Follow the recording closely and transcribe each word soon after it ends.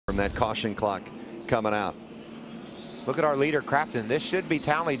that caution clock coming out. Look at our leader, Crafton. This should be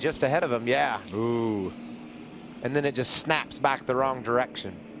Townley just ahead of him. Yeah. Ooh. And then it just snaps back the wrong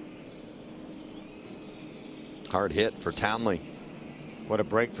direction. Hard hit for Townley. What a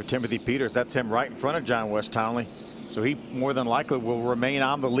break for Timothy Peters. That's him right in front of John Wes Townley. So he more than likely will remain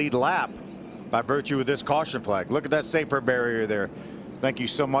on the lead lap by virtue of this caution flag. Look at that safer barrier there. Thank you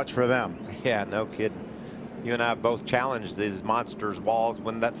so much for them. Yeah, no kidding. You and I both challenged these monsters walls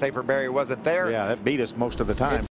when that safer barrier wasn't there. Yeah, that beat us most of the time.